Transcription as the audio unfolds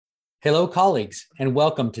Hello, colleagues, and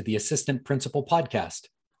welcome to the Assistant Principal Podcast.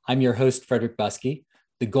 I'm your host, Frederick Buskey.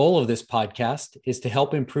 The goal of this podcast is to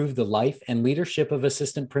help improve the life and leadership of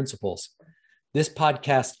assistant principals. This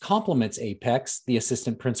podcast complements APEX, the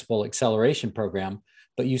Assistant Principal Acceleration Program,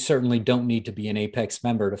 but you certainly don't need to be an APEX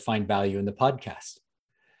member to find value in the podcast.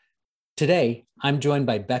 Today, I'm joined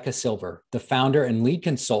by Becca Silver, the founder and lead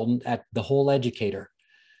consultant at The Whole Educator.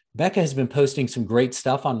 Becca has been posting some great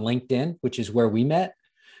stuff on LinkedIn, which is where we met.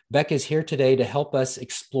 Becca is here today to help us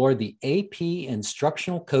explore the AP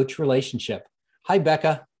instructional coach relationship. Hi,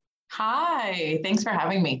 Becca. Hi, thanks for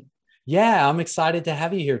having me. Yeah, I'm excited to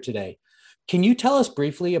have you here today. Can you tell us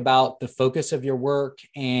briefly about the focus of your work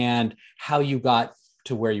and how you got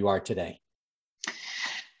to where you are today?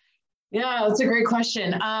 Yeah, that's a great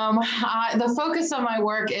question. The focus of my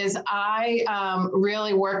work is I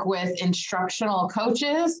really work with instructional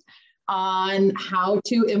coaches on how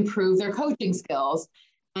to improve their coaching skills.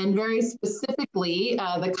 And very specifically,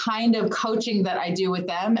 the kind of coaching that I do with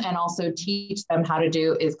them and also teach them how to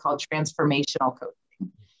do is called transformational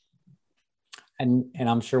coaching. And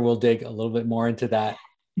I'm sure we'll dig a little bit more into that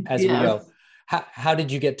as we go. How did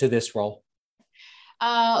you get to this role?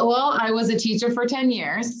 Well, I was a teacher for 10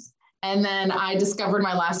 years. And then I discovered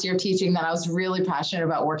my last year of teaching that I was really passionate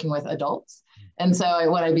about working with adults. And so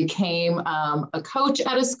when I became a coach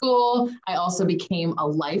at a school, I also became a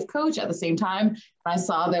life coach at the same time. I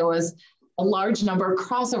saw there was a large number of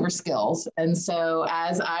crossover skills. And so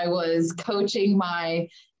as I was coaching my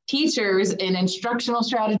teachers in instructional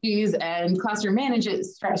strategies and classroom management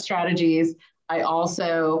strategies, I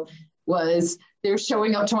also was they're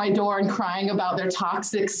showing up to my door and crying about their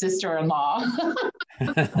toxic sister-in-law.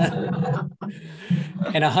 And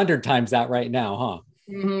 100 times that right now,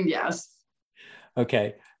 huh? Yes.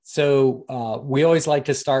 Okay. So we always like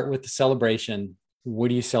to start with the celebration.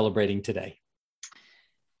 What are you celebrating today?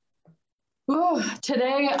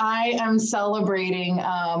 Today I am celebrating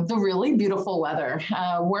the really beautiful weather.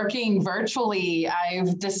 Working virtually,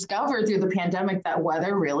 I've discovered through the pandemic that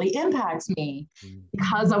weather really impacts me.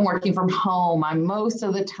 Because I'm working from home, most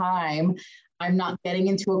of the time, I'm not getting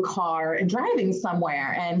into a car and driving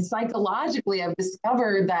somewhere. And psychologically, I've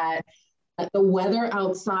discovered that the weather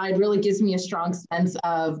outside really gives me a strong sense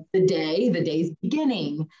of the day's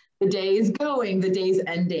beginning, the day's going, the day's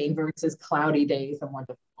ending versus cloudy days are more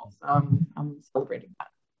difficult. So I'm celebrating that.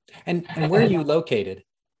 And where are you located?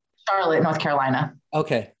 Charlotte, North Carolina.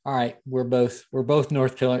 Okay. All right. We're both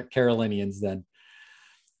North Carolinians then.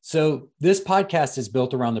 So this podcast is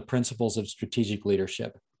built around the principles of strategic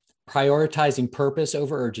leadership, prioritizing purpose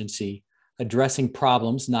over urgency, addressing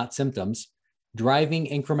problems, not symptoms, driving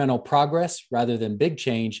incremental progress rather than big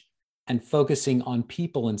change, and focusing on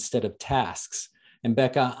people instead of tasks. And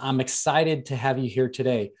Becca, I'm excited to have you here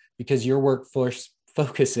today because your workforce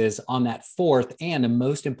focuses on that fourth and the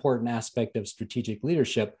most important aspect of strategic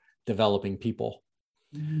leadership, developing people.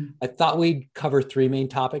 I thought we'd cover three main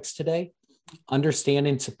topics today: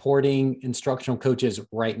 understanding, supporting instructional coaches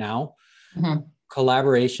right now,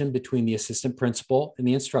 collaboration between the assistant principal and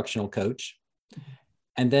the instructional coach,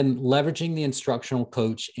 and then leveraging the instructional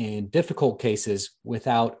coach in difficult cases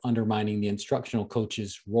without undermining the instructional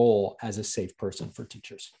coach's role as a safe person for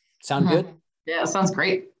teachers. Sound good? Yeah, sounds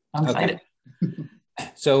great. I'm excited.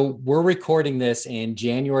 So we're recording this in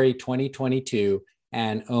January 2022,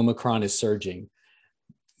 and Omicron is surging.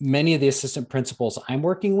 Many of the assistant principals I'm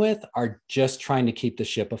working with are just trying to keep the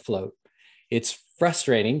ship afloat. It's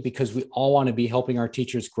frustrating because we all want to be helping our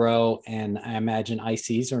teachers grow, and I imagine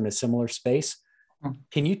ICs are in a similar space.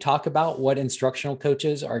 Can you talk about what instructional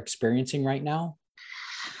coaches are experiencing right now?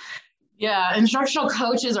 Yeah, instructional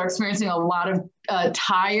coaches are experiencing a lot of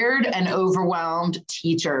tired and overwhelmed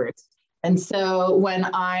teachers. And so when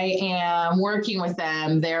I am working with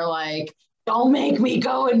them, they're like, don't make me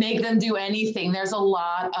go and make them do anything. There's a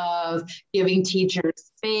lot of giving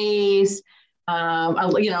teachers space. When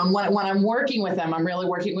I'm working with them, I'm really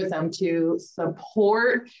working with them to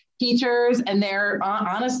support teachers. And they're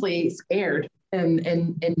honestly scared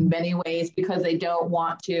in many ways because they don't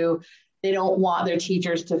want their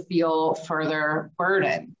teachers to feel further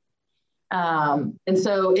burden. And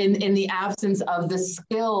so in the absence of the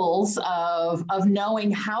skills of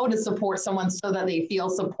knowing how to support someone so that they feel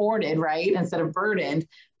supported, right, instead of burdened,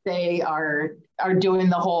 they are doing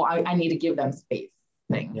the whole I need to give them space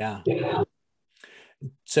thing. Yeah.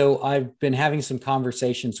 So I've been having some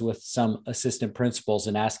conversations with some assistant principals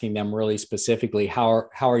and asking them really specifically, how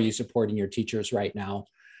are you supporting your teachers right now?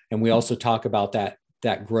 And we also talk about that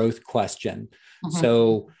growth question.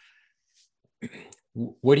 So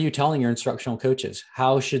what are you telling your instructional coaches?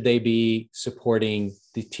 How should they be supporting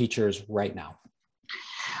the teachers right now?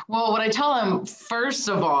 Well, what I tell them, first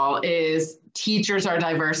of all, is teachers are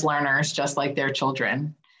diverse learners, just like their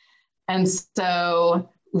children. And so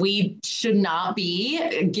we should not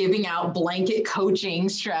be giving out blanket coaching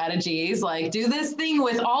strategies like do this thing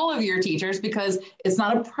with all of your teachers because it's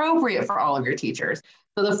not appropriate for all of your teachers.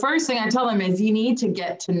 So the first thing I tell them is you need to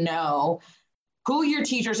get to know who your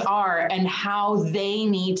teachers are and how they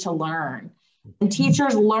need to learn. And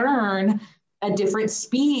teachers learn at different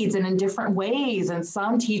speeds and in different ways. And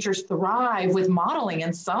some teachers thrive with modeling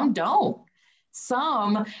and some don't.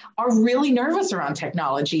 Some are really nervous around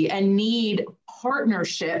technology and need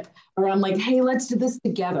partnership around like, hey, let's do this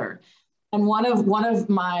together. And one of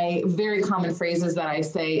my very common phrases that I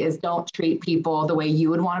say is don't treat people the way you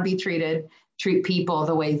would want to be treated, treat people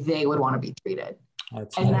the way they would want to be treated.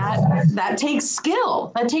 That's and nice. that takes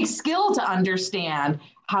skill. That takes skill to understand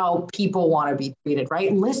how people want to be treated,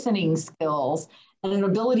 right? Listening skills and an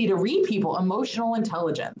ability to read people, emotional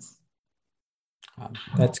intelligence.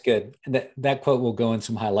 That's good. That quote will go in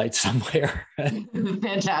some highlights somewhere.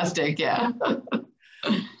 Fantastic. Yeah.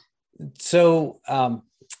 So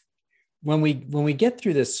when we get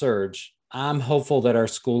through this surge, I'm hopeful that our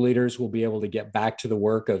school leaders will be able to get back to the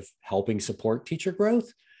work of helping support teacher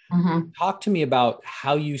growth. Mm-hmm. Talk to me about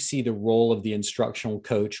how you see the role of the instructional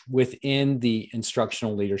coach within the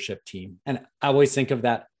instructional leadership team. And I always think of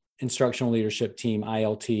that instructional leadership team,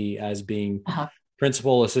 ILT, as being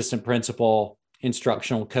principal, assistant principal,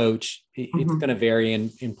 instructional coach. It's going to vary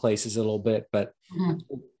in places a little bit, but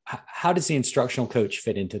how does the instructional coach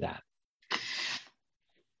fit into that?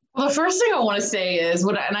 Well, the first thing I want to say is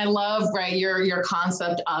and I love, right, your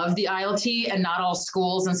concept of the ILT, and not all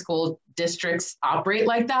schools and school districts operate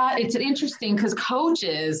like that. It's interesting because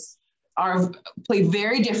coaches play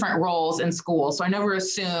very different roles in schools. So I never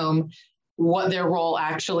assume what their role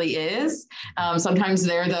actually is. Sometimes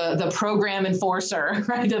they're the program enforcer,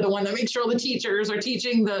 right? They're the one that makes sure the teachers are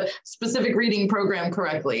teaching the specific reading program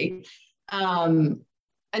correctly. And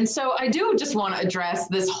so I do just want to address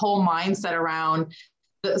this whole mindset around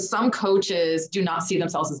some coaches do not see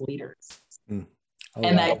themselves as leaders. We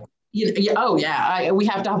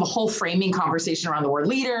have to have a whole framing conversation around the word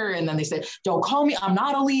leader. And then they say, don't call me, I'm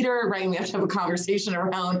not a leader, right? And we have to have a conversation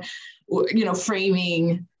around,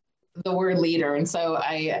 framing the word leader. And so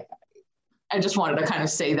I just wanted to kind of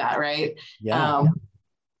say that, right? Yeah.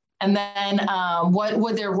 And then what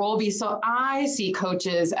would their role be? So I see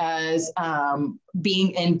coaches as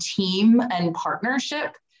being in team and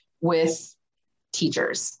partnership with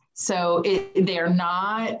teachers. So they are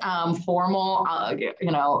not formal,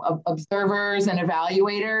 observers and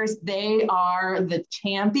evaluators. They are the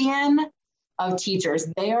champion of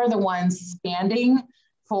teachers. They are the ones standing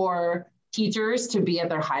for teachers to be at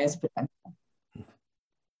their highest potential.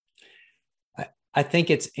 I think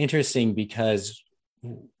it's interesting because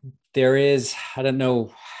there is, I don't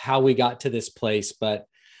know how we got to this place, but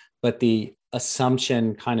the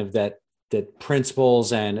assumption kind of that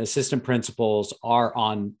principals and assistant principals are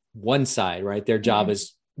on one side, right? Their job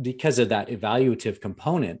is because of that evaluative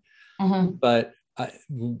component. But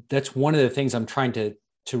that's one of the things I'm trying to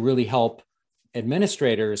really help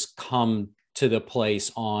administrators come to the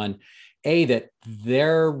place on, that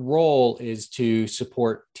their role is to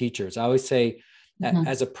support teachers. I always say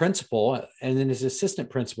as a principal and then as assistant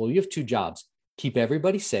principal, you have two jobs: keep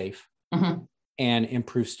everybody safe and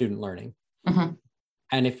improve student learning.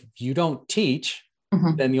 And if you don't teach,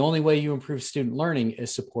 then the only way you improve student learning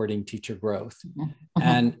is supporting teacher growth.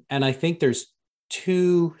 And I think there's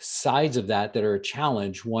two sides of that are a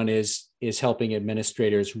challenge. One is helping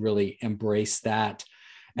administrators really embrace that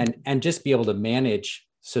and just be able to manage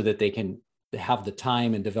so that they can have the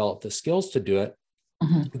time and develop the skills to do it.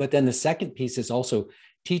 But then the second piece is also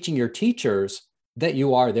teaching your teachers that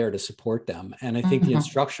you are there to support them. And I think the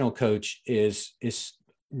instructional coach is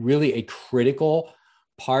really a critical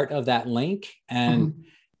part of that link, and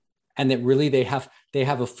that really they have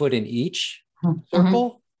a foot in each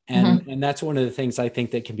circle. And that's one of the things I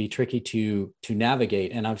think that can be tricky to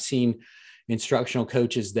navigate. And I've seen instructional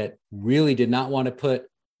coaches that really did not want to put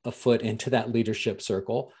a foot into that leadership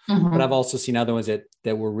circle. But I've also seen other ones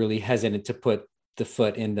that were really hesitant to put the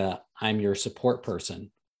foot in the I'm your support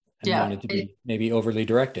person and wanted to be maybe overly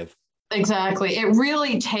directive. Exactly. It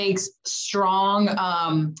really takes strong,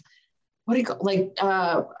 I'm going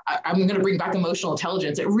to bring back emotional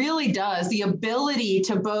intelligence. It really does. The ability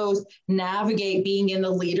to both navigate being in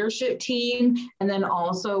the leadership team and then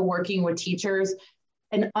also working with teachers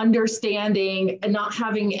and understanding and not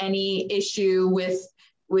having any issue with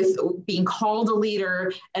being called a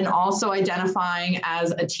leader and also identifying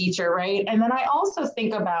as a teacher, right? And then I also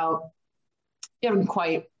think about, you haven't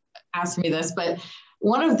quite asked me this, but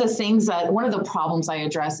one of the problems I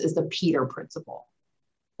address is the Peter principle,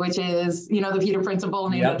 which is, the Peter principle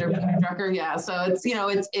named after Peter Drucker. Yeah. So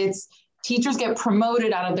it's teachers get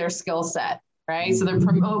promoted out of their skill set, right? So they're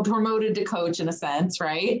promoted to coach in a sense,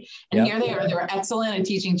 right? And here they are, they were excellent at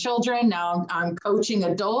teaching children. Now I'm coaching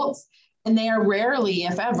adults, and they are rarely,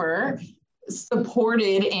 if ever,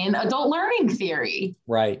 supported in adult learning theory.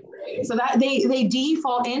 Right. So that they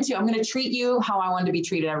default into, I'm going to treat you how I want to be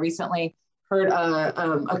treated. I recently heard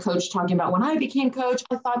a coach talking about, when I became coach,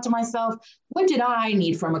 I thought to myself, what did I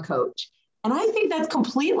need from a coach? And I think that's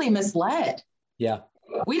completely misled. Yeah.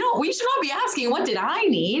 We should not be asking, what did I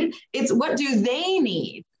need? It's what do they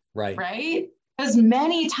need? Right. Right. Because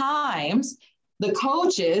many times the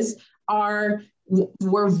coaches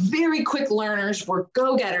we're very quick learners, we're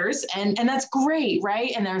go-getters, and that's great,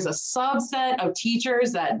 right? And there's a subset of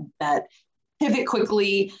teachers that pivot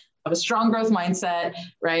quickly, have a strong growth mindset,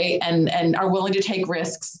 right? And are willing to take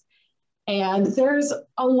risks. And there's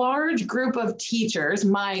a large group of teachers,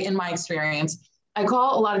 in my experience, I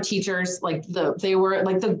call a lot of teachers they were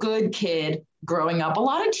like the good kid growing up. A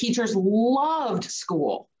lot of teachers loved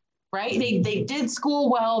school, right? They did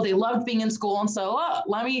school well. They loved being in school. And so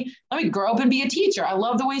let me grow up and be a teacher. I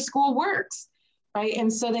love the way school works, right?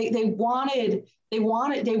 And so they want to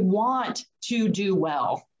do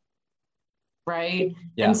well, right?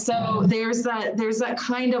 Yeah. And so there's that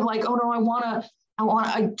kind of like, oh no,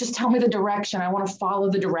 I just tell me the direction. I want to follow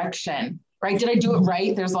the direction, right? Did I do it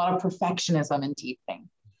right? There's a lot of perfectionism in teaching.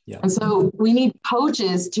 Yeah. And so we need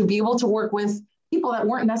coaches to be able to work with people that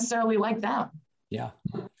weren't necessarily like them. Yeah.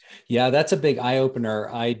 Yeah, that's a big eye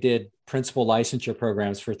opener. I did principal licensure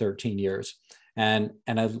programs for 13 years. And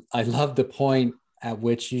I love the point at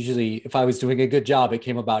which usually if I was doing a good job, it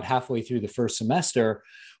came about halfway through the first semester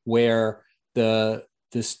where the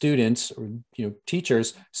students or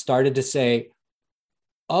teachers started to say,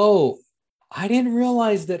 oh, I didn't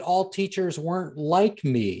realize that all teachers weren't like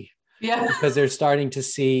me. Yeah. Because they're starting to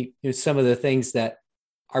see some of the things that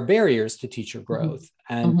are barriers to teacher growth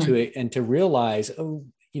and to realize, oh,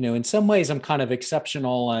 in some ways I'm kind of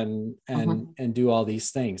exceptional and do all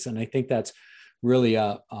these things. And I think that's really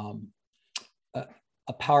a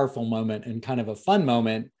powerful moment and kind of a fun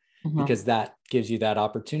moment because that gives you that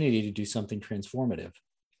opportunity to do something transformative.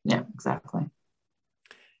 Yeah, exactly.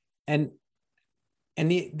 And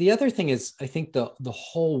the other thing is, I think the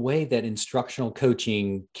whole way that instructional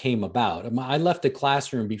coaching came about. I left the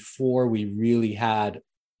classroom before we really had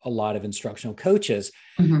a lot of instructional coaches,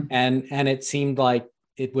 and it seemed like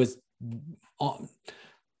it was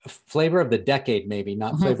flavor of the decade, maybe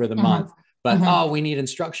not flavor of the month, but we need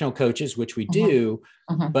instructional coaches, which we do.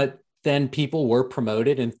 But then people were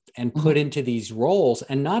promoted and put into these roles,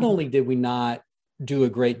 and not only did we not do a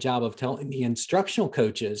great job of telling the instructional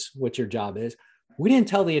coaches what your job is, we didn't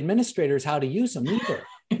tell the administrators how to use them either.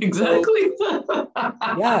 Exactly.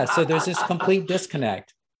 So there's this complete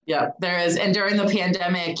disconnect. Yeah, there is. And during the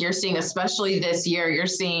pandemic, you're seeing, especially this year, you're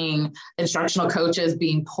seeing instructional coaches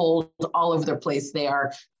being pulled all over the place. They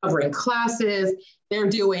are covering classes. They're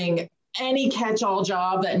doing any catch-all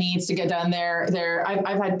job that needs to get done there.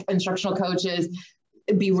 I've had instructional coaches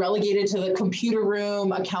be relegated to the computer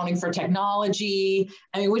room, accounting for technology,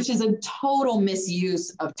 which is a total misuse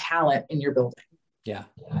of talent in your building. Yeah.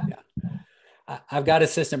 I've got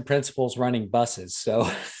assistant principals running buses, so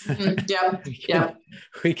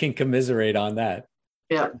we can commiserate on that.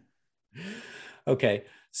 Yeah. Okay.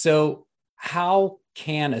 So how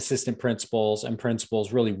can assistant principals and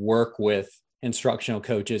principals really work with instructional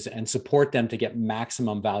coaches and support them to get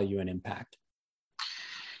maximum value and impact?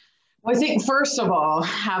 Well, I think first of all,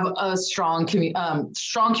 have a strong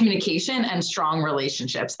communication and strong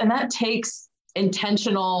relationships, and that takes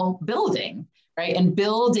intentional building. Right. And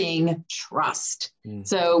building trust.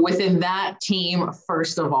 So within that team,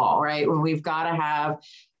 first of all, right, when we've got to have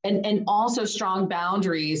and also strong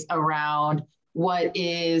boundaries around what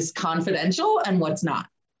is confidential and what's not.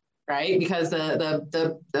 Right. Because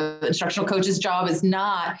the instructional coach's job is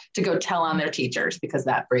not to go tell on their teachers, because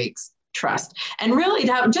that breaks trust. And really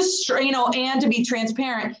that just, and to be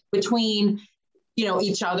transparent between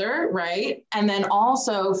each other, right? And then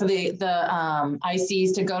also for the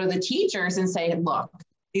ICs to go to the teachers and say, look,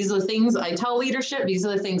 these are the things I tell leadership. These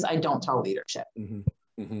are the things I don't tell leadership,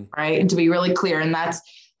 right? And to be really clear. And I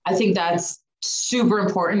think that's super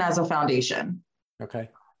important as a foundation.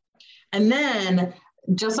 Okay. And then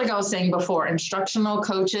just like I was saying before, instructional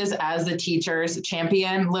coaches as the teachers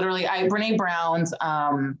champion, literally Brene Brown's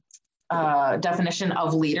definition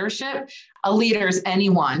of leadership. A leader is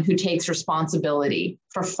anyone who takes responsibility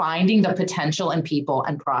for finding the potential in people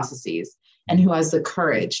and processes, and who has the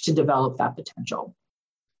courage to develop that potential.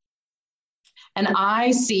 And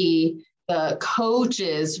I see the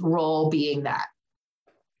coach's role being that.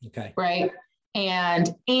 Okay. Right.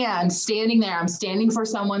 And standing there, I'm standing for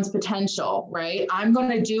someone's potential, right? I'm going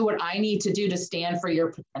to do what I need to do to stand for your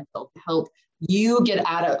potential, to help you get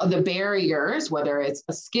out of the barriers, whether it's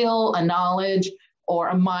a skill, a knowledge, or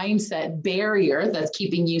a mindset barrier that's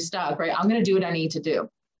keeping you stuck, right? I'm going to do what I need to do.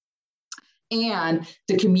 And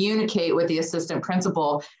to communicate with the assistant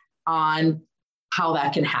principal on how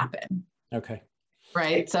that can happen. Okay.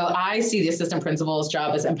 Right. So I see the assistant principal's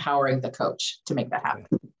job as empowering the coach to make that happen.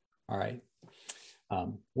 Okay. All right.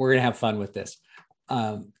 We're going to have fun with this.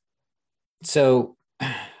 So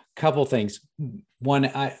a couple things. One,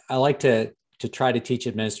 I like to try to teach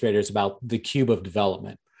administrators about the cube of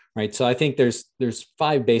development, right? So I think there's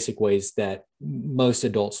 5 basic ways that most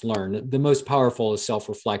adults learn. The most powerful is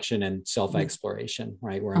self-reflection and self-exploration,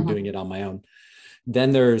 right? Where I'm doing it on my own.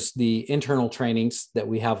 Then there's the internal trainings that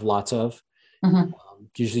we have lots of,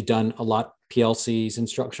 usually done a lot, PLCs,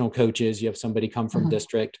 instructional coaches, you have somebody come from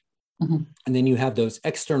district. And then you have those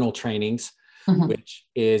external trainings, which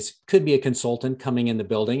could be a consultant coming in the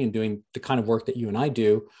building and doing the kind of work that you and I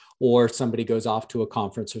do, or somebody goes off to a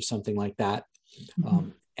conference or something like that.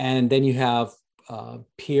 And then you have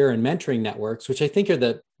peer and mentoring networks, which I think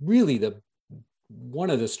are one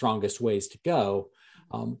of the strongest ways to go.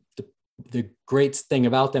 The great thing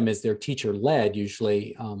about them is they're teacher led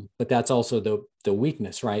usually, but that's also the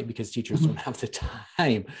weakness, right? Because teachers don't have the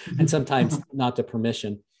time and sometimes not the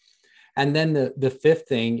permission. And then the 5th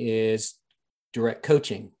thing is direct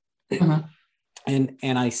coaching. And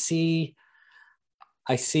I see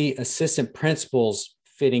assistant principals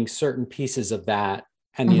fitting certain pieces of that,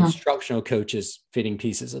 and the instructional coaches fitting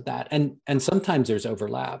pieces of that. And sometimes there's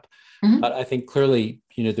overlap, but I think clearly,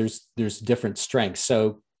 there's different strengths.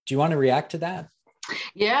 So do you want to react to that?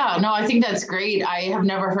 Yeah, no, I think that's great. I have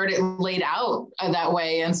never heard it laid out that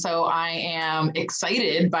way. And so I am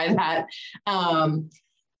excited by that.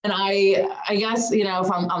 And I guess,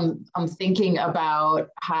 if I'm thinking about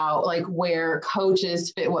how, like, where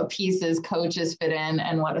coaches fit, what pieces coaches fit in,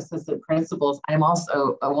 and what assistant principals,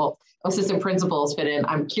 assistant principals fit in.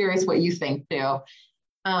 I'm curious what you think too.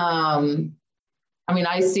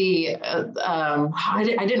 I see,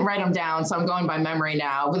 I didn't write them down, so I'm going by memory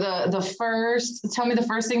now. But tell me the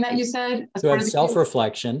first thing that you said. So it's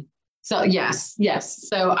self-reflection. So yes.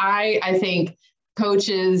 So I think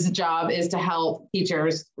coach's job is to help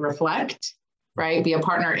teachers reflect, right? Be a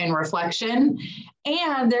partner in reflection.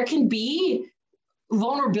 And there can be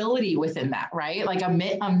vulnerability within that, right? Like I'm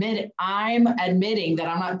admitting that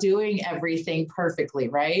I'm not doing everything perfectly,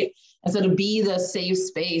 right? And so to be the safe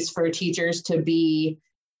space for teachers to be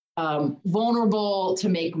vulnerable, to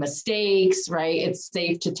make mistakes, right? It's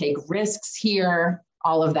safe to take risks here,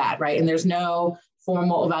 all of that, right? And there's no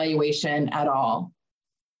formal evaluation at all.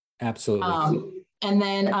 Absolutely. And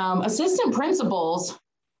then assistant principals,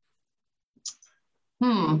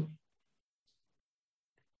 the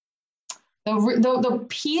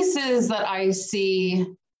pieces that I see,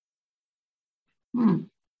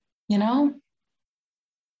 I'm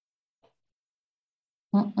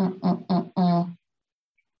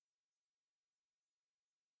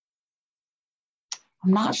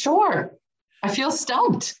not sure. I feel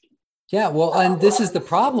stumped. Yeah, well, and this is the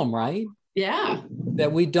problem, right? Yeah.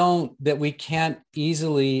 That we can't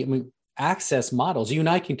easily access models. You and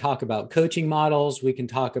I can talk about coaching models, we can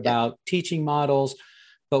talk about teaching models,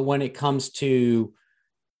 but when it comes to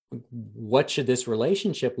what should this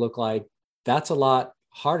relationship look like, that's a lot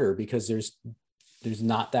harder because there's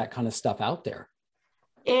not that kind of stuff out there.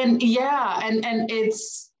 And and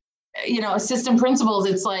it's, assistant principals,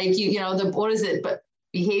 it's like, what is it? But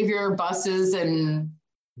behavior, buses, and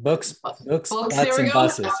books, there we and go.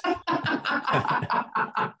 buses.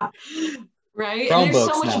 Right.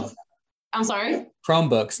 Chromebooks now. I'm sorry?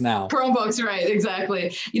 Chromebooks now. Chromebooks, right,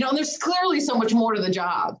 exactly. And there's clearly so much more to the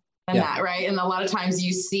job than that, right? And a lot of times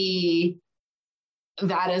you see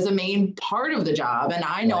that as a main part of the job. And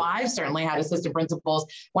I know I've certainly had assistant principals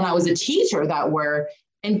when I was a teacher that were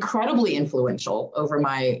incredibly influential over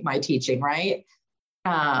my teaching, right?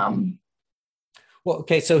 Well,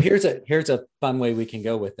 okay, so here's a fun way we can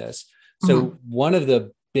go with this. So one of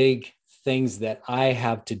the big things that I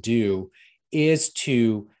have to do is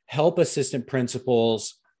to help assistant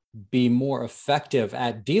principals be more effective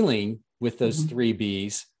at dealing with those 3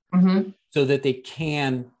 Bs so that they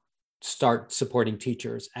can start supporting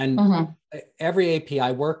teachers. And every AP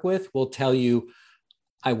I work with will tell you,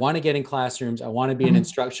 I want to get in classrooms, I want to be an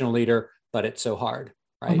instructional leader, but it's so hard,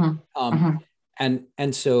 right?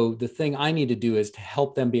 And so the thing I need to do is to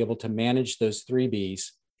help them be able to manage those 3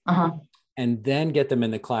 Bs and then get them in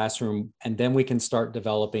the classroom. And then we can start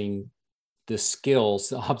developing the skills,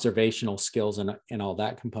 the observational skills and all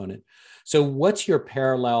that component. So what's your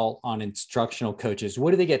parallel on instructional coaches? What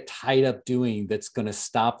do they get tied up doing that's going to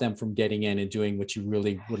stop them from getting in and doing what you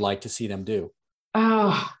really would like to see them do?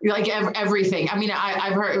 Oh, like everything. I mean,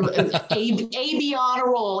 I've heard AB on a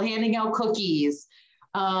roll, handing out cookies,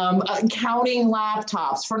 counting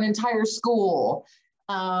laptops for an entire school,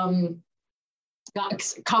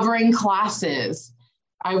 covering classes.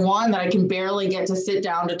 I one that I can barely get to sit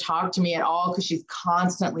down to talk to me at all because she's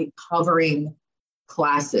constantly covering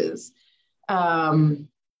classes. Yeah,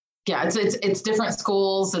 it's different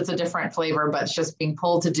schools. It's a different flavor, but it's just being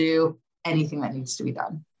pulled to do anything that needs to be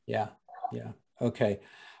done. Yeah. Okay.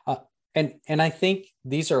 And I think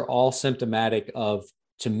these are all symptomatic of,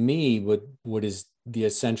 to me, what is the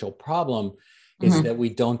essential problem is that we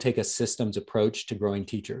don't take a systems approach to growing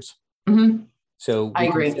teachers. So we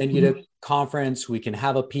can send you to conference, we can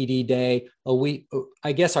have a PD day.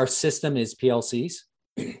 I guess our system is PLCs,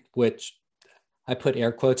 which I put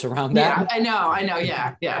air quotes around that. Yeah, I know.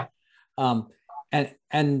 Yeah.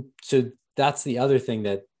 And so that's the other thing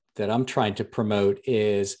that I'm trying to promote,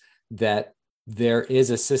 is that there is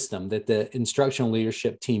a system, that the instructional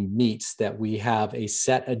leadership team meets, that we have a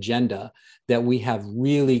set agenda, that we have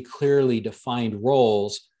really clearly defined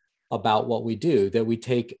roles about what we do, that we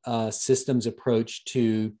take a systems approach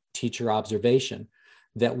to teacher observation,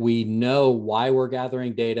 that we know why we're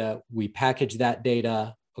gathering data, we package that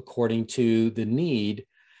data according to the need,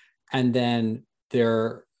 and then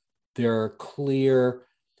there are clear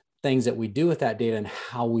things that we do with that data and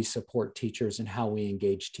how we support teachers and how we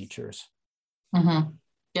engage teachers.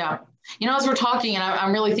 Yeah. As we're talking, and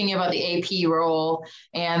I'm really thinking about the AP role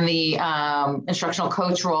and the instructional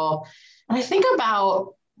coach role. And I think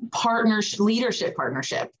about leadership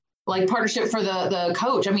partnership, like partnership for the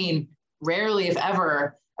coach. I mean, rarely, if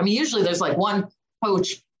ever, usually there's like one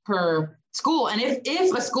coach per school. And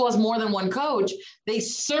if a school has more than one coach,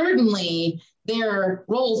 their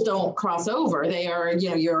roles don't cross over. They are,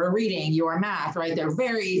 you're reading, you're math, right? They're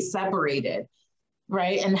very separated,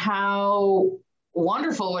 right? And how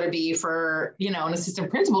wonderful would it be for, an assistant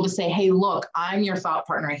principal to say, hey, look, I'm your thought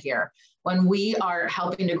partner here. When we are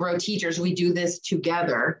helping to grow teachers, we do this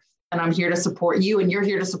together, and I'm here to support you and you're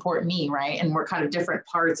here to support me, right? And we're kind of different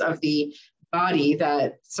parts of the body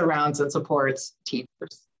that surrounds and supports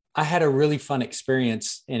teachers. I had a really fun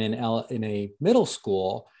experience in a middle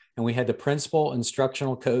school, and we had the principal,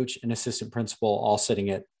 instructional coach, and assistant principal all sitting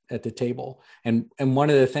at the table. And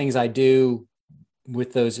one of the things I do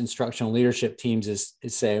with those instructional leadership teams is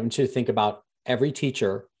say, I want you to think about every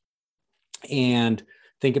teacher and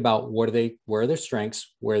think about where are their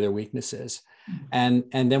strengths, where are their weaknesses. And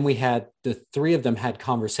then we had the three of them had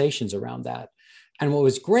conversations around that. And what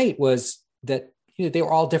was great was that they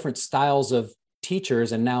were all different styles of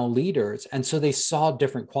teachers and now leaders. And so they saw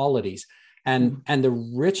different qualities. And the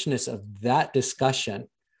richness of that discussion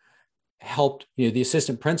helped, the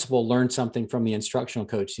assistant principal learn something from the instructional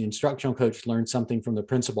coach. The instructional coach learned something from the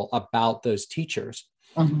principal about those teachers.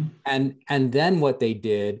 And then what they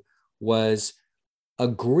did was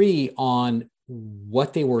agree on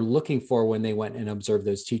what they were looking for when they went and observed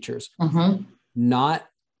those teachers, not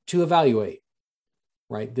to evaluate,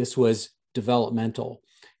 right? This was developmental.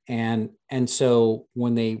 And so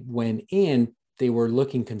when they went in, they were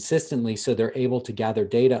looking consistently, so they're able to gather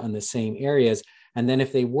data on the same areas. And then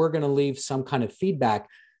if they were going to leave some kind of feedback,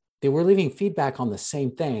 they were leaving feedback on the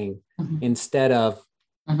same thing instead of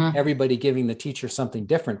everybody giving the teacher something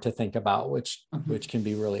different to think about, which can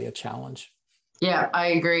be really a challenge. Yeah, I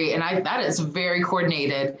agree. And that is very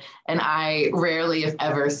coordinated. And I rarely, if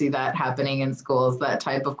ever, see that happening in schools, that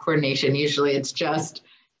type of coordination. Usually it's just,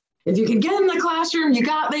 if you could get in the classroom, you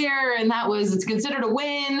got there, and it's considered a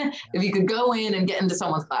win if you could go in and get into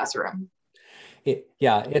someone's classroom.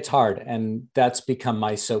 It's hard. And that's become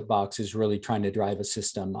my soapbox, is really trying to drive a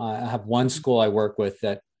system. I have one school I work with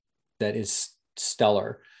that is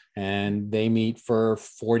stellar, and they meet for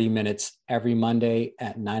 40 minutes every Monday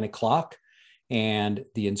at 9:00. And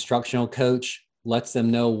the instructional coach lets them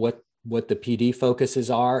know what the PD focuses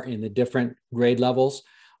are in the different grade levels.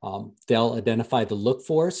 They'll identify the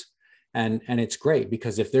look-fors, and it's great,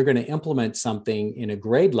 because if they're going to implement something in a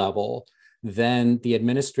grade level, then the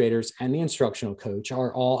administrators and the instructional coach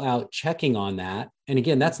are all out checking on that. And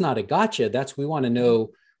again, that's not a gotcha. We want to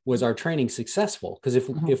know, was our training successful? Because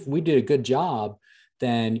if we did a good job,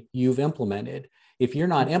 then you've implemented. If you're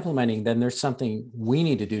not implementing, then there's something we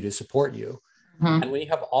need to do to support you. And when you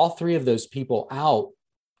have all three of those people out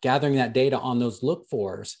gathering that data on those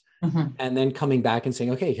look-fors, and then coming back and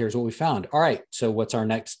saying, okay, here's what we found. All right, so what's our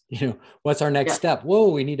next, what's our next step? Whoa,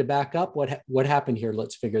 we need to back up. What happened here?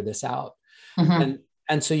 Let's figure this out. And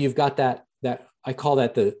so you've got that I call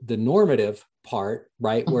that the normative part,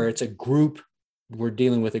 right? Where it's a group, we're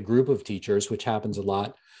dealing with a group of teachers, which happens a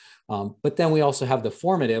lot. But then we also have the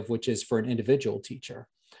formative, which is for an individual teacher.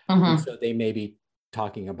 And so they may be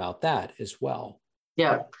talking about that as well.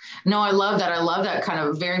 Yeah, no, I love that. I love that kind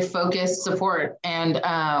of very focused support. And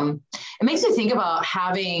it makes me think about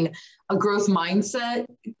having a growth mindset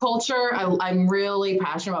culture. I'm really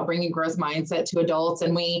passionate about bringing growth mindset to adults.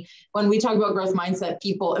 And when we talk about growth mindset,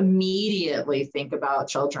 people immediately think about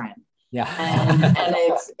children. Yeah.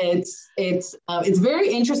 and it's very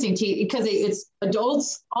interesting because it's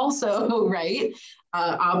adults also, right,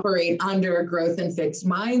 operate under a growth and fixed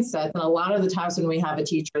mindset. And a lot of the times when we have a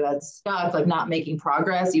teacher that's stuck, like not making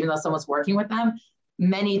progress, even though someone's working with them,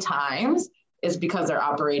 many times is because they're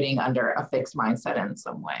operating under a fixed mindset in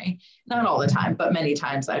some way. Not all the time, but many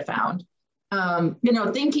times I found.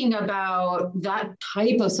 Thinking about that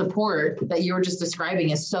type of support that you were just describing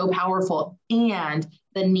is so powerful, and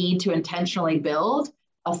the need to intentionally build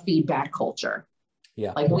a feedback culture.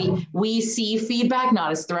 Yeah. Like we see feedback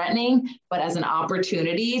not as threatening, but as an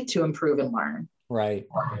opportunity to improve and learn. Right.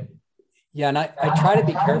 Yeah. And I try to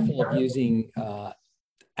be careful of using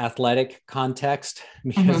athletic context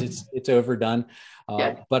because it's overdone.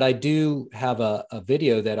 But I do have a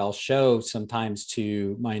video that I'll show sometimes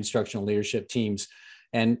to my instructional leadership teams.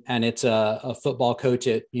 And it's a football coach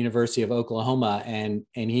at University of Oklahoma, and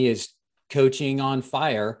he is coaching on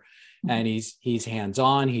fire, and he's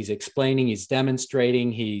hands-on, he's explaining, he's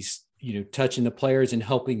demonstrating, he's touching the players and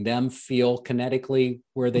helping them feel kinetically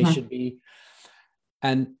where they should be.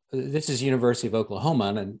 And this is University of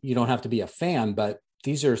Oklahoma, and you don't have to be a fan, but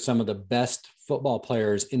these are some of the best football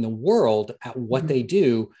players in the world at what they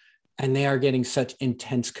do, and they are getting such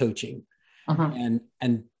intense coaching. And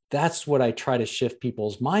that's what I try to shift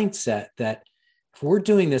people's mindset, that if we're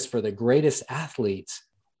doing this for the greatest athletes,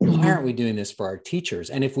 why aren't we doing this for our teachers?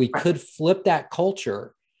 And if we could flip that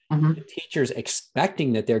culture, the teachers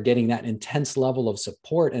expecting that they're getting that intense level of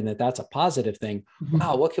support and that that's a positive thing,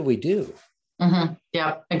 wow, what could we do?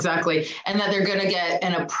 Yeah, exactly. And that they're going to get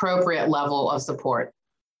an appropriate level of support.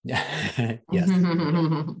 Yes.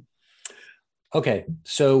 Okay.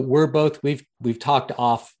 So we've talked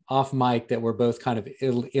off mic that we're both kind of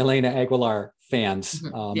Elena Aguilar fans,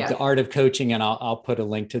 The Art of Coaching. And I'll put a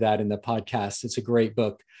link to that in the podcast. It's a great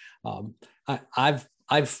book. I've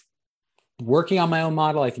working on my own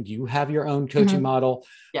model. I think you have your own coaching model,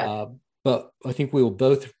 but I think we will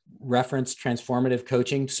both reference transformative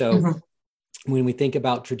coaching. So when we think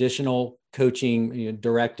about traditional coaching,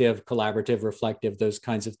 directive, collaborative, reflective, those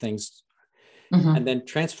kinds of things, and then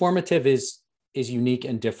transformative is unique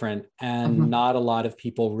and different, and not a lot of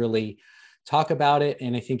people really talk about it.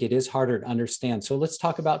 And I think it is harder to understand. So let's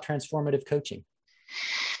talk about transformative coaching.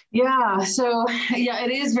 Yeah. So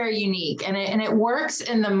it is very unique, and it works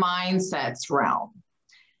in the mindsets realm.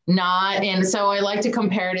 So I like to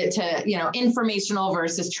compare it to, informational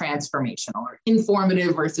versus transformational, or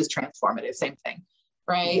informative versus transformative, same thing,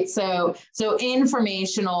 right? So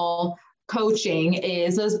informational coaching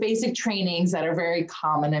is those basic trainings that are very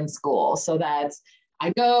common in school. So that's,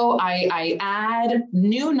 I add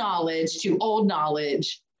new knowledge to old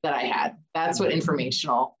knowledge that I had. That's what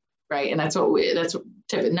informational, right? And that's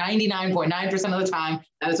 99.9% of the time,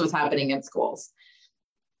 that is what's happening in schools.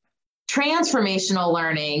 Transformational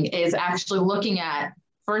learning is actually looking at,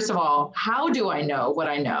 first of all, how do I know what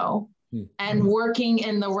I know? And working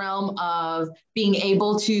in the realm of being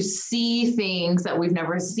able to see things that we've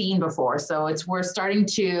never seen before. So we're starting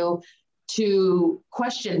to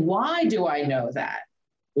question, why do I know that?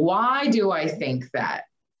 Why do I think that?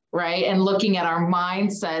 Right? And looking at our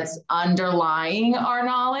mindsets underlying our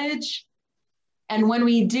knowledge. And when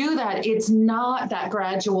we do that, it's not that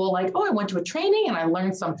gradual, like, oh, I went to a training and I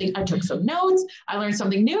learned something. I took some notes. I learned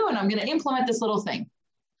something new, and I'm going to implement this little thing.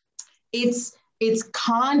 It's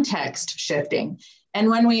context shifting.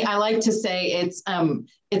 And I like to say it's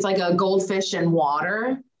like a goldfish in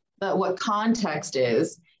water. But what context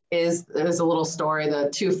is there's a little story. The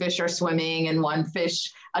two fish are swimming, and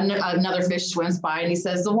another fish swims by, and he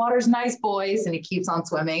says, "The water's nice, boys," and he keeps on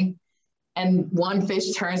swimming. And one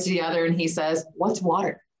fish turns to the other and he says, "What's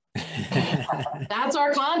water?" That's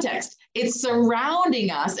our context. It's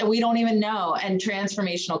surrounding us and we don't even know. And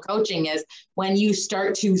transformational coaching is when you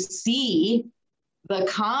start to see the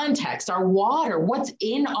context, our water, what's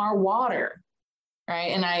in our water,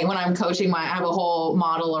 right? And when I'm coaching, I have a whole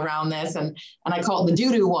model around this, and I call it the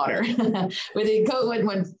doo-doo water.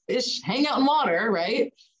 When fish hang out in water,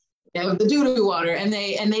 right? with the doo-doo water, and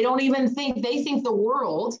they don't even think, they think the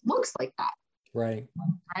world looks like that. Right.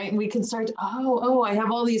 Right. And we can start to, I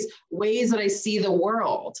have all these ways that I see the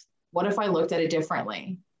world. What if I looked at it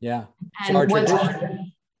differently? Yeah. And so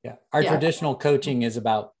our traditional coaching is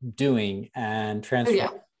about doing, and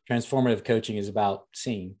transformative coaching is about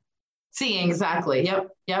seeing. Seeing, exactly.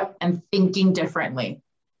 Yep. And thinking differently.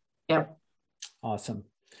 Yep. Awesome.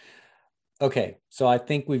 Okay. So I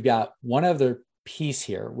think we've got one other piece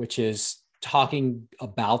here, which is talking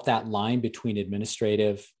about that line between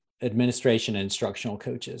administration and instructional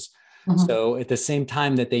coaches. Mm-hmm. So at the same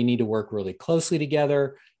time that they need to work really closely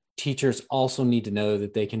together, teachers also need to know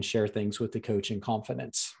that they can share things with the coach in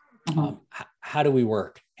confidence. Mm-hmm. How do we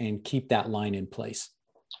work and keep that line in place?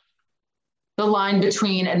 The line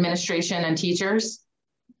between administration and teachers?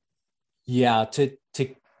 Yeah,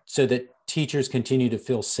 so that teachers continue to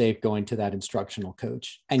feel safe going to that instructional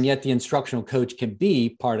coach. And yet the instructional coach can be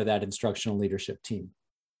part of that instructional leadership team.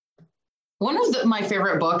 One of my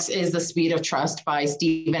favorite books is The Speed of Trust by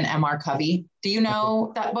Stephen M.R. Covey. Do you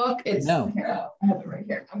know that book? No. Here, I have it right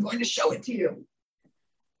here. I'm going to show it to you.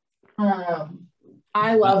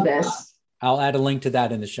 I love this. I'll add a link to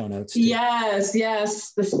that in the show notes too. Yes,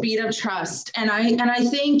 The Speed of Trust. And I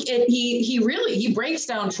think he breaks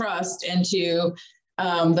down trust into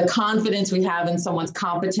the confidence we have in someone's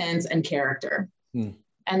competence and character.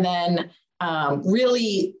 And then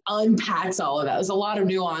really unpacks all of that. There's a lot of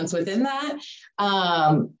nuance within that.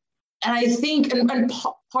 And I think and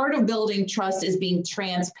part of building trust is being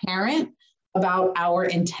transparent about our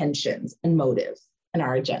intentions and motives and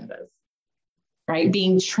our agendas, right?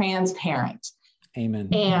 Being transparent. Amen.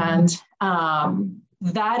 And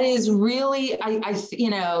that is really,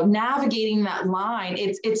 navigating that line.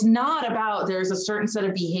 It's not about there's a certain set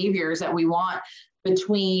of behaviors that we want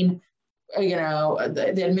between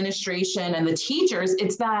the administration and the teachers.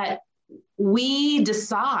 It's that we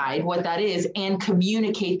decide what that is and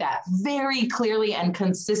communicate that very clearly and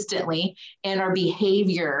consistently, and our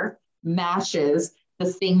behavior matches the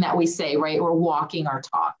thing that we say, right? We're walking our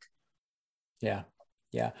talk. Yeah.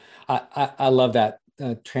 I love that.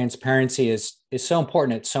 Transparency is so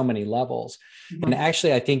important at so many levels. Mm-hmm. And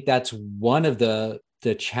actually, I think that's one of the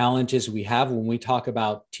challenges we have when we talk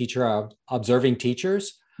about observing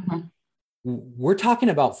teachers. Mm-hmm. We're talking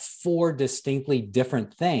about 4 distinctly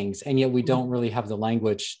different things, and yet we don't really have the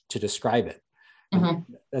language to describe it.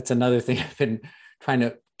 Mm-hmm. That's another thing I've been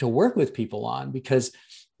trying to work with people on, because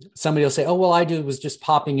somebody will say, oh, well, I was just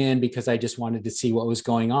popping in because I just wanted to see what was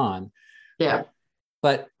going on. Yeah.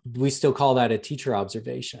 But we still call that a teacher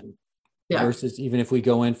observation. Yeah. Versus even if we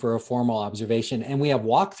go in for a formal observation, and we have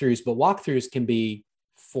walkthroughs, but walkthroughs can be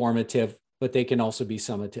formative, but they can also be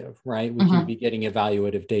summative, right? We can be getting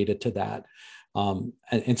evaluative data to that.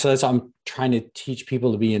 And so that's, I'm trying to teach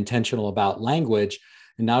people to be intentional about language,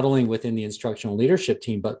 and not only within the instructional leadership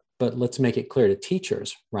team, but let's make it clear to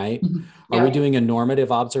teachers, right? Mm-hmm. Yeah. Are we doing a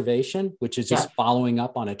normative observation, which is just following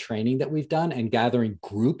up on a training that we've done and gathering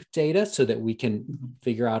group data so that we can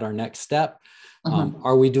figure out our next step?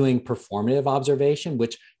 Are we doing performative observation,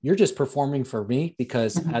 which you're just performing for me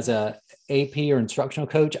because as a AP or instructional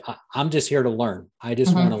coach, I'm just here to learn. I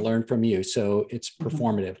just want to learn from you. So it's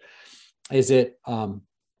performative. Is it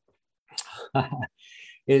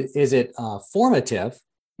formative,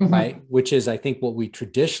 right? Which is, I think, what we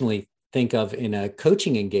traditionally think of in a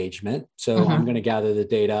coaching engagement. So I'm going to gather the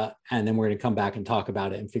data, and then we're going to come back and talk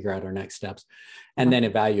about it and figure out our next steps. And then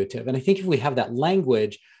evaluative. And I think if we have that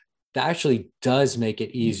language, that actually does make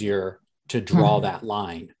it easier to draw that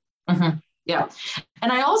line. Yeah.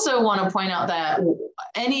 And I also want to point out that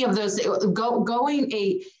any of those going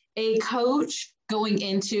a coach going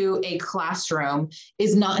into a classroom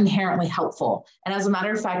is not inherently helpful. And as a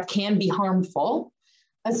matter of fact, can be harmful,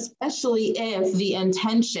 especially if the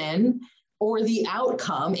intention or the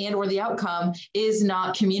outcome is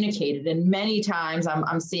not communicated. And many times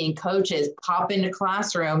I'm seeing coaches pop into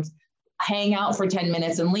classrooms, hang out for 10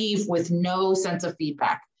 minutes and leave with no sense of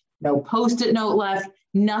feedback, no Post-it note left,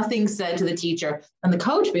 nothing said to the teacher. And the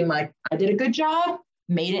coach being like, I did a good job,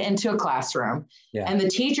 made it into a classroom. Yeah. And the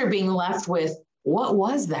teacher being left with, what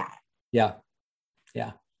was that? Yeah.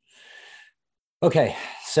 Okay.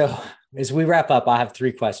 So as we wrap up, I have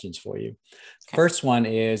 3 questions for you. Okay. First one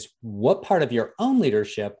is, what part of your own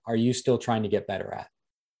leadership are you still trying to get better at?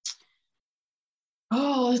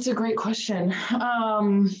 Oh, that's a great question.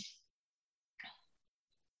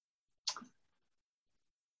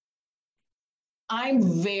 I'm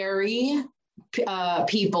very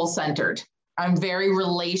people-centered. I'm very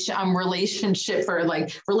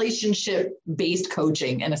relationship-based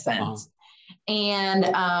coaching in a sense. And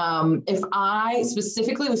if I,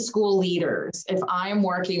 specifically with school leaders, if I'm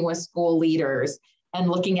working with school leaders and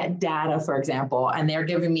looking at data, for example, and they're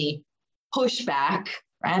giving me pushback,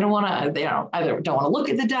 I don't want to, they don't, either don't want to look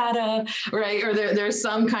at the data, right? Or there's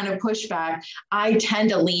some kind of pushback. I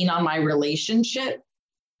tend to lean on my relationship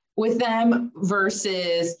with them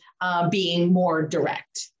versus being more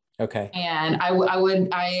direct. Okay. And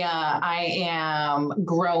I am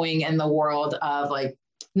growing in the world of like,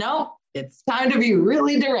 no, it's time to be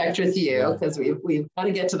really direct with you because we've got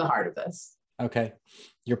to get to the heart of this. Okay.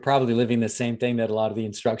 You're probably living the same thing that a lot of the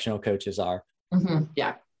instructional coaches are. Mm-hmm.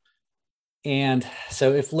 Yeah. And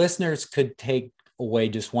so if listeners could take away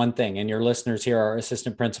just one thing, and your listeners here are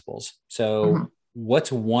assistant principals. So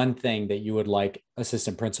what's one thing that you would like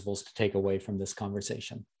assistant principals to take away from this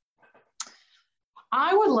conversation?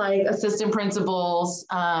 I would like assistant principals.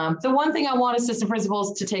 The one thing I want assistant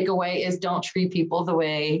principals to take away is don't treat people the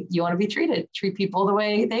way you want to be treated. Treat people the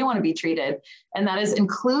way they want to be treated. And that is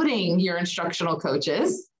including your instructional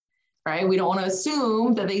coaches, right? We don't want to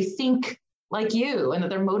assume that they think like you and that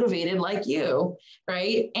they're motivated like you,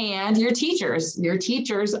 right? And your teachers. Your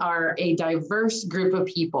teachers are a diverse group of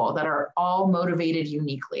people that are all motivated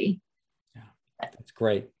uniquely. Yeah, that's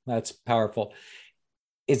great. That's powerful.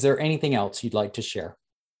 Is there anything else you'd like to share?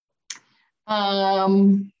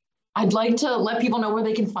 I'd like to let people know where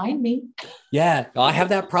they can find me. Yeah, I have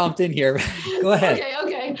that prompt in here. Go ahead.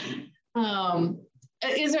 Okay.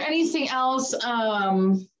 Is there anything else? Is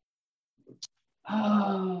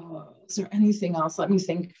there anything else? Let me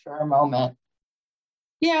think for a moment.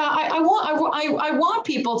 Yeah, I want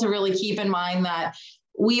people to really keep in mind that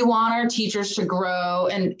we want our teachers to grow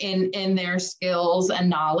in their skills and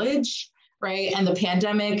knowledge. Right. And the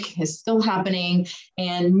pandemic is still happening.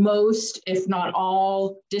 And most, if not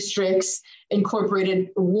all, districts incorporated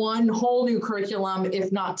one whole new curriculum,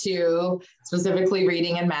 if not two, specifically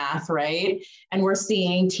reading and math. Right. And we're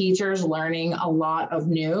seeing teachers learning a lot of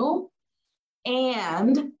new,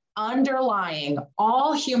 and underlying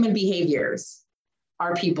all human behaviors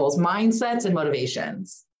are people's mindsets and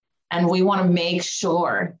motivations. And we want to make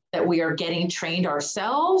sure that we are getting trained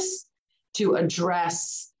ourselves to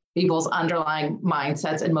address people's underlying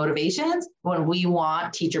mindsets and motivations when we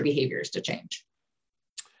want teacher behaviors to change.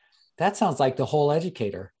 That sounds like the whole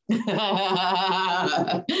educator. It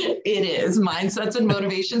is. Mindsets and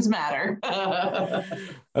motivations matter.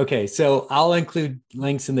 Okay, so I'll include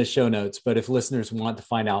links in the show notes, but if listeners want to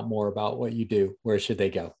find out more about what you do, where should they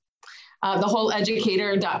go?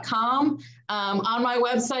 Thewholeeducator.com. On my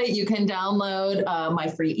website, you can download my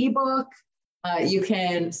free ebook. You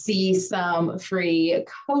can see some free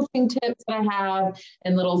coaching tips that I have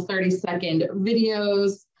and little 30-second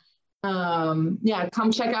videos. Come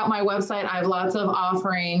check out my website. I have lots of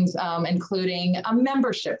offerings, including a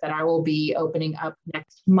membership that I will be opening up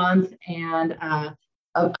next month. And I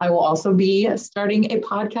will also be starting a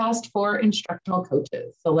podcast for instructional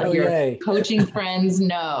coaches. So let your coaching friends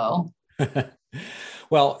know.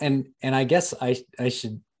 Well, and I guess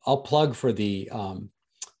I'll plug for the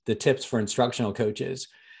tips for instructional coaches,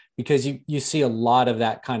 because you see a lot of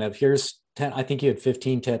that kind of, here's 10, I think you had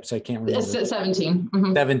 15 tips. I can't remember. 17.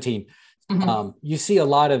 Mm-hmm. 17. Mm-hmm. You see a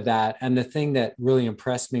lot of that. And the thing that really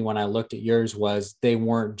impressed me when I looked at yours was they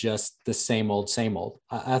weren't just the same old.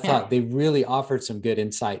 I thought they really offered some good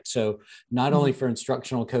insight. So not only for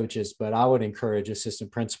instructional coaches, but I would encourage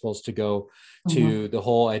assistant principals to go to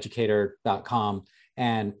thewholeeducator.com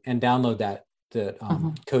and download that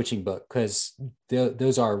coaching book, because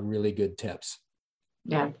those are really good tips.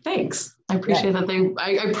 Yeah, thanks. I appreciate that.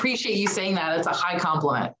 I appreciate you saying that. It's a high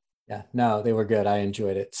compliment. Yeah, no, they were good. I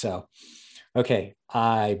enjoyed it. So, okay,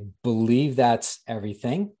 I believe that's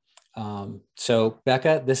everything. So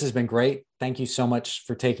Becca, this has been great. Thank you so much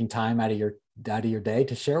for taking time out of your day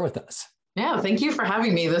to share with us. Yeah, thank you for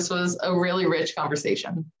having me. This was a really rich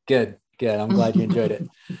conversation. Good. I'm glad you enjoyed it.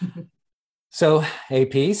 So,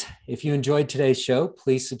 APs, if you enjoyed today's show,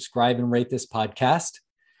 please subscribe and rate this podcast.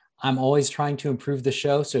 I'm always trying to improve the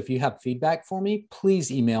show. So if you have feedback for me,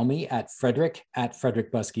 please email me at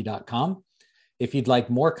frederick@frederickbuskey.com. If you'd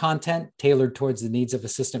like more content tailored towards the needs of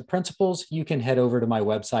assistant principals, you can head over to my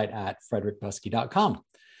website at frederickbuskey.com.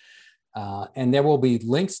 And there will be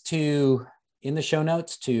links in the show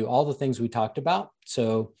notes to all the things we talked about.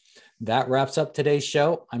 So that wraps up today's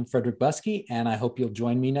show. I'm Frederick Buskey, and I hope you'll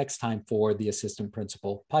join me next time for the Assistant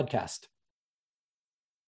Principal Podcast.